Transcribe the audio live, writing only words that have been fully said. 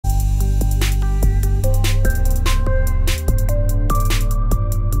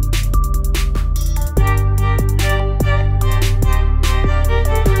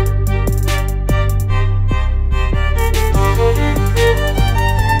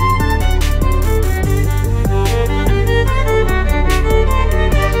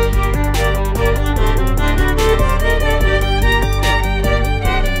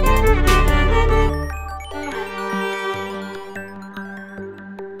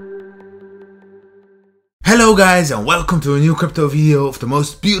Hello guys, and welcome to a new crypto video of the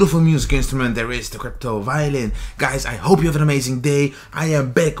most beautiful music instrument there is, the crypto violin. Guys, I hope you have an amazing day. I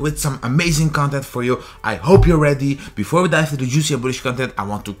am back with some amazing content for you. I hope you're ready. Before we dive into the juicy and bullish content, I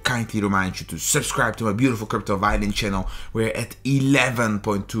want to kindly remind you to subscribe to my beautiful crypto violin channel. We're at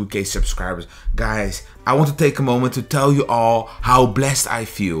 11.2k subscribers. Guys, I want to take a moment to tell you all how blessed I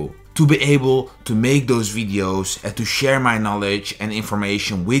feel to be able to make those videos and to share my knowledge and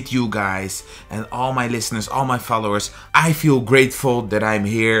information with you guys and all my listeners, all my followers. I feel grateful that I'm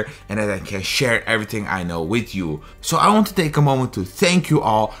here and that I can share everything I know with you. So I want to take a moment to thank you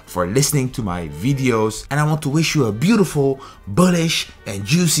all for listening to my videos, and I want to wish you a beautiful, bullish and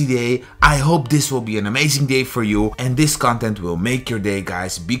juicy day. I hope this will be an amazing day for you and this content will make your day,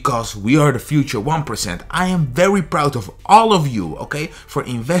 guys, because we are the future 1%. I am very proud of all of you, okay, for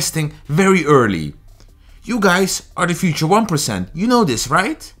investing very early. You guys are the future 1%. You know this,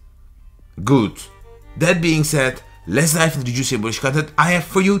 right? Good. That being said, let's dive into the juicy and bullish content I have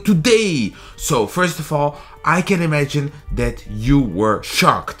for you today. So first of all, I can imagine that you were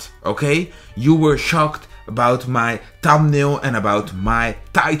shocked, okay? You were shocked about my thumbnail and about my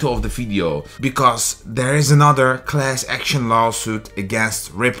title of the video, because there is another class action lawsuit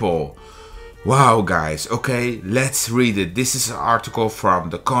against Ripple. Wow guys, okay, let's read it. This is an article from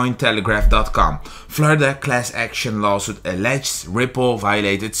thecointelegraph.com. Florida class action lawsuit alleges Ripple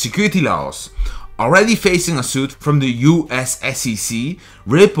violated security laws. Already facing a suit from the US SEC,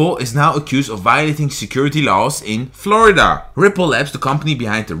 Ripple is now accused of violating security laws in Florida. Ripple Labs, the company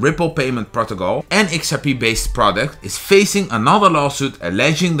behind the Ripple payment protocol and XRP-based product, is facing another lawsuit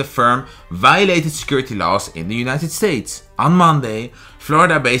alleging the firm violated security laws in the United States. On Monday,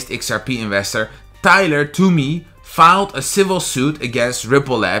 Florida-based XRP investor Tyler Toomey filed a civil suit against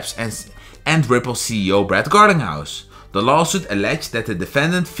Ripple Labs and Ripple CEO Brett Garlinghouse. The lawsuit alleged that the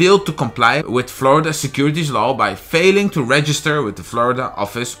defendant failed to comply with Florida securities law by failing to register with the Florida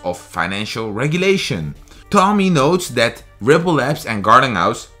Office of Financial Regulation. Tommy notes that Ripple Labs and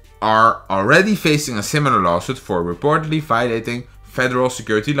Garlinghouse are already facing a similar lawsuit for reportedly violating federal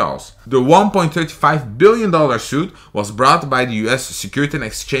security laws. The $1.35 billion suit was brought by the US Securities and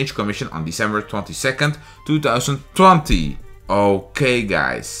Exchange Commission on December 22nd, 2020. Okay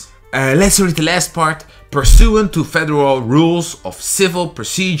guys. Let's read the last part. Pursuant to federal rules of civil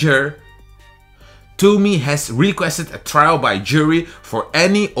procedure, Toomey has requested a trial by jury for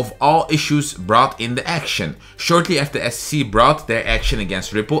any of all issues brought in the action. Shortly after the SEC brought their action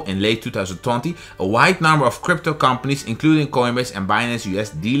against Ripple in late 2020, a wide number of crypto companies, including Coinbase and Binance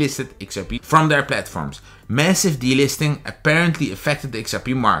US, delisted XRP from their platforms. Massive delisting apparently affected the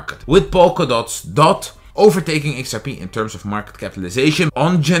XRP market, with Polkadot's overtaking XRP in terms of market capitalization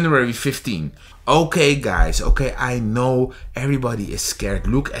on January 15. Okay guys, okay, I know everybody is scared.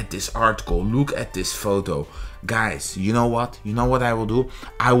 Look at this article, look at this photo. Guys, you know what? You know what I will do?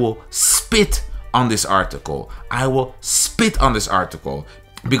 I will spit on this article. I will spit on this article.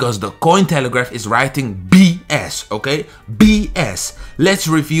 Because the Cointelegraph is writing BS, okay? BS. Let's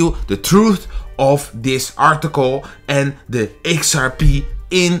review the truth of this article and the XRP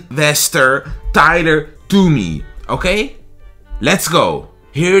investor Tyler Toomey, okay? Let's go.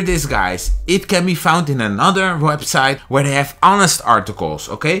 Here it is, guys. It can be found in another website where they have honest articles,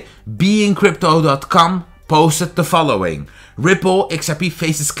 okay? beingcrypto.com posted the following. Ripple XRP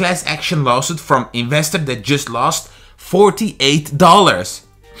faces class action lawsuit from investor that just lost $48.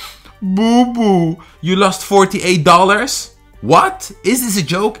 Boo boo, you lost $48? What? Is this a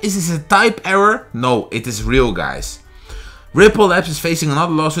joke? Is this a type error? No, it is real, guys. Ripple Labs is facing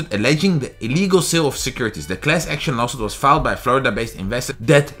another lawsuit alleging the illegal sale of securities. The class action lawsuit was filed by Florida-based investor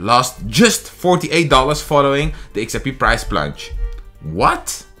that lost just $48 following the XRP price plunge.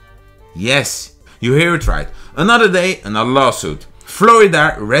 What? Yes, you hear it right. Another day, another lawsuit.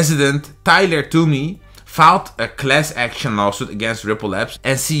 Florida resident Tyler Toomey filed a class action lawsuit against Ripple Labs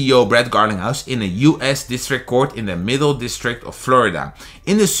and CEO Brett Garlinghouse in a US district court in the Middle District of Florida.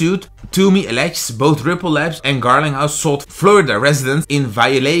 In the suit, Toomey alleges both Ripple Labs and Garlinghouse sold Florida residents in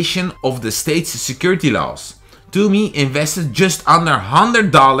violation of the state's security laws. Toomey invested just under $100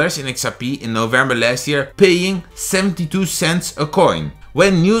 in XRP in November last year, paying 72 cents a coin.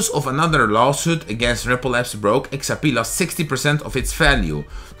 When news of another lawsuit against Ripple Labs broke, XRP lost 60% of its value.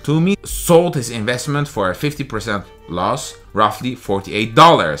 Toomey sold his investment for a 50% loss, roughly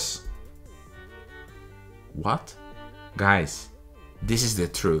 $48. What? Guys, this is the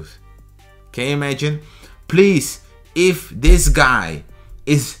truth. Can you imagine? Please, if this guy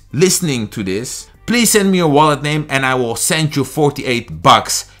is listening to this, please send me your wallet name and I will send you 48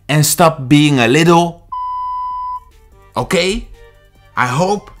 bucks. And stop being a little, okay? I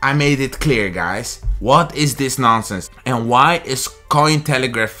hope I made it clear, guys. What is this nonsense? And why is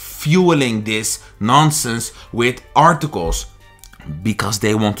Cointelegraph fueling this nonsense with articles? Because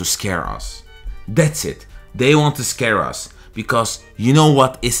they want to scare us. That's it. They want to scare us. Because you know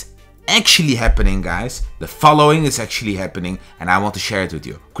what is actually happening, guys? The following is actually happening, and I want to share it with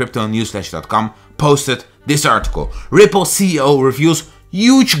you. CryptoNewsFlash.com posted this article. Ripple CEO reveals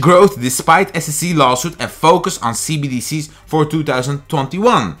huge growth despite SEC lawsuit and focus on CBDCs for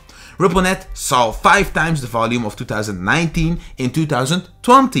 2021. RippleNet saw 5 times the volume of 2019 in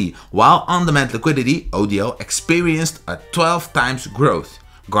 2020, while on-demand liquidity (ODL) experienced a 12 times growth.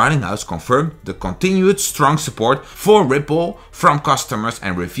 Garling House confirmed the continued strong support for Ripple from customers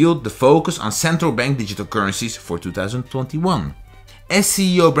and revealed the focus on central bank digital currencies for 2021. As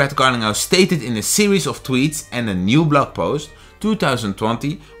CEO Brett Garlinghouse stated in a series of tweets and a new blog post,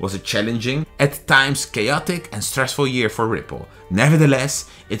 2020 was a challenging, at times chaotic and stressful year for Ripple. Nevertheless,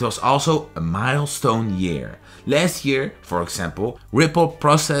 it was also a milestone year. Last year, for example, Ripple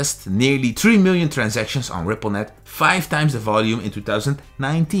processed nearly 3 million transactions on RippleNet, 5 times the volume in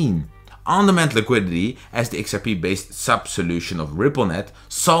 2019. On-demand liquidity, as the XRP-based sub-solution of RippleNet,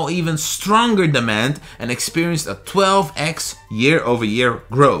 saw even stronger demand and experienced a 12x year-over-year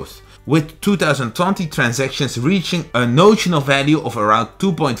growth, with 2020 transactions reaching a notional value of around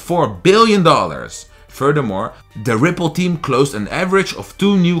 $2.4 billion. Furthermore, the Ripple team closed an average of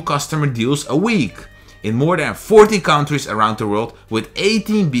 2 new customer deals a week in more than 40 countries around the world, with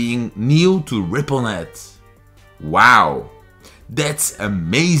 18 being new to RippleNet. Wow! That's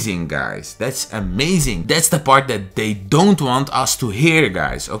amazing, guys. That's amazing. That's the part that they don't want us to hear,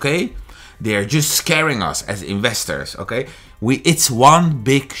 guys, okay? They're just scaring us as investors, okay? It's one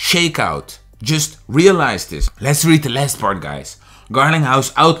big shakeout. Just realize this. Let's read the last part, guys. Garling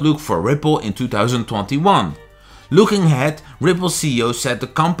House outlook for Ripple in 2021. Looking ahead, Ripple CEO said the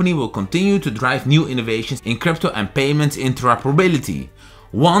company will continue to drive new innovations in crypto and payments interoperability.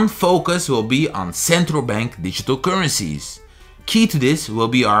 One focus will be on central bank digital currencies. Key to this will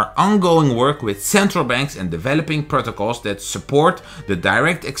be our ongoing work with central banks and developing protocols that support the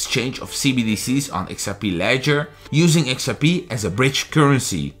direct exchange of CBDCs on XRP Ledger, using XRP as a bridge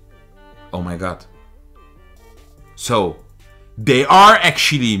currency. Oh my god. So, they are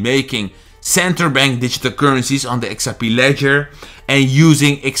actually making central bank digital currencies on the XRP Ledger and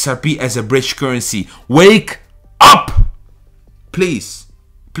using XRP as a bridge currency. Wake up! Please,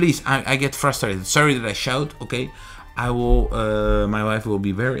 please, I get frustrated. Sorry that I shout, okay? I will, my wife will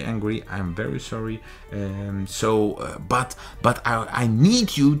be very angry. I'm very sorry. But I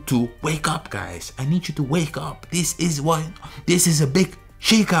need you to wake up, guys. I need you to wake up. This is a big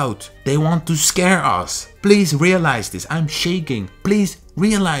shakeout. They want to scare us. Please realize this. I'm shaking. Please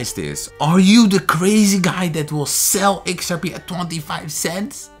realize this. Are you the crazy guy that will sell XRP at 25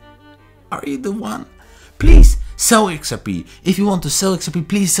 cents? Are you the one? Please sell XRP. If you want to sell XRP,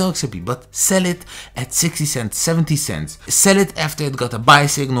 please sell XRP, but sell it at 60 cents, 70 cents. Sell it after it got a buy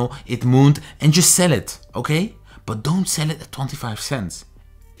signal, it mooned, and just sell it, okay? But don't sell it at 25 cents.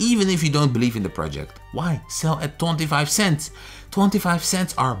 Even if you don't believe in the project. Why? Sell at 25 cents. 25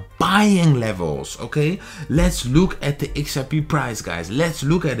 cents are buying levels, okay? Let's look at the XRP price, guys. Let's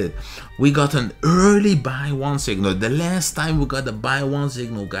look at it. We got an early buy one signal. The last time we got a buy one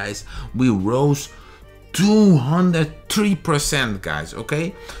signal, guys, we rose 203%, guys,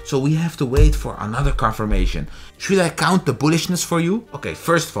 okay? So we have to wait for another confirmation. Should I count the bullishness for you? Okay,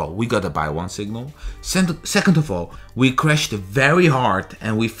 first of all, we got a buy one signal. Second of all, we crashed very hard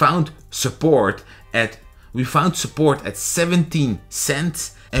and we found support at 17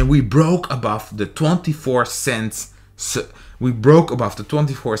 cents and we broke above the 24 cents. We broke above the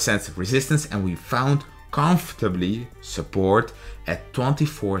 24 cents resistance and we found comfortably support at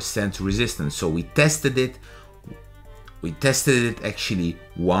 24 cents resistance. So we tested it. We tested it actually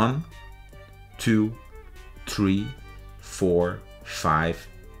 1, 2, 3, 4, 5,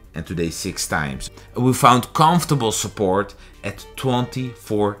 and today 6 times. We found comfortable support at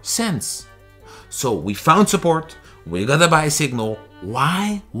 24 cents. So we found support. We got a buy signal.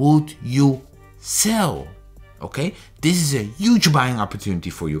 Why would you sell? Okay, this is a huge buying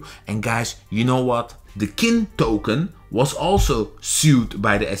opportunity for you. And guys, you know what? The KIN token was also sued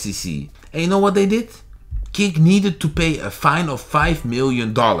by the SEC. And you know what they did? KIN needed to pay a fine of $5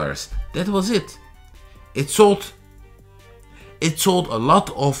 million. That was it. It sold a lot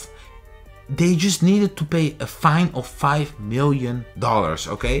of... They just needed to pay a fine of $5 million,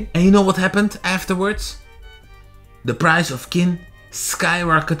 okay? And you know what happened afterwards? The price of KIN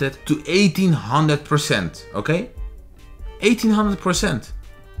skyrocketed to 1800%, okay? 1800%.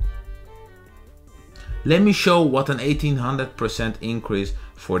 let me show what an 1800% increase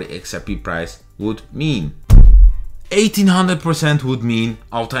for the XRP price would mean. 1800% would mean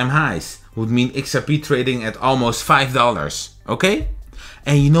all-time highs, would mean XRP trading at almost $5, okay?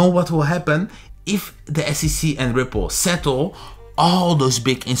 And you know what will happen? If the SEC and Ripple settle, all those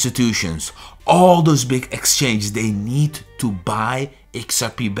big institutions, all those big exchanges, they need to buy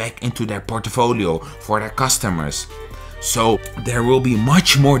XRP back into their portfolio for their customers. So there will be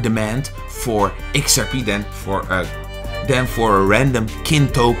much more demand for XRP than for a random kin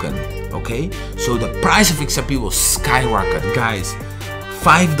token, okay? So the price of XRP will skyrocket, guys.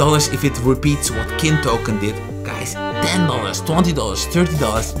 $5 if it repeats what kin token did, guys. $10, $20,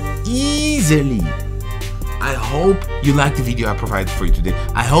 $30 easily. I hope you liked the video I provided for you today.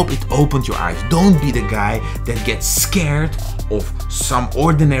 I hope it opened your eyes. Don't be the guy that gets scared of some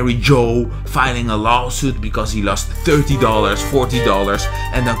ordinary Joe filing a lawsuit because he lost $30, $40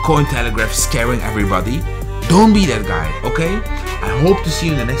 and then Cointelegraph scaring everybody. Don't be that guy, okay? I hope to see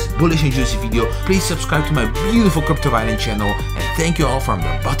you in the next bullish and juicy video. Please subscribe to my beautiful Crypto YEAHH channel, and thank you all from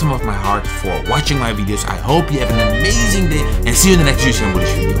the bottom of my heart for watching my videos. I hope you have an amazing day and see you in the next juicy and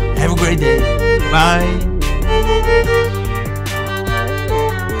bullish video. Have a great day. Bye.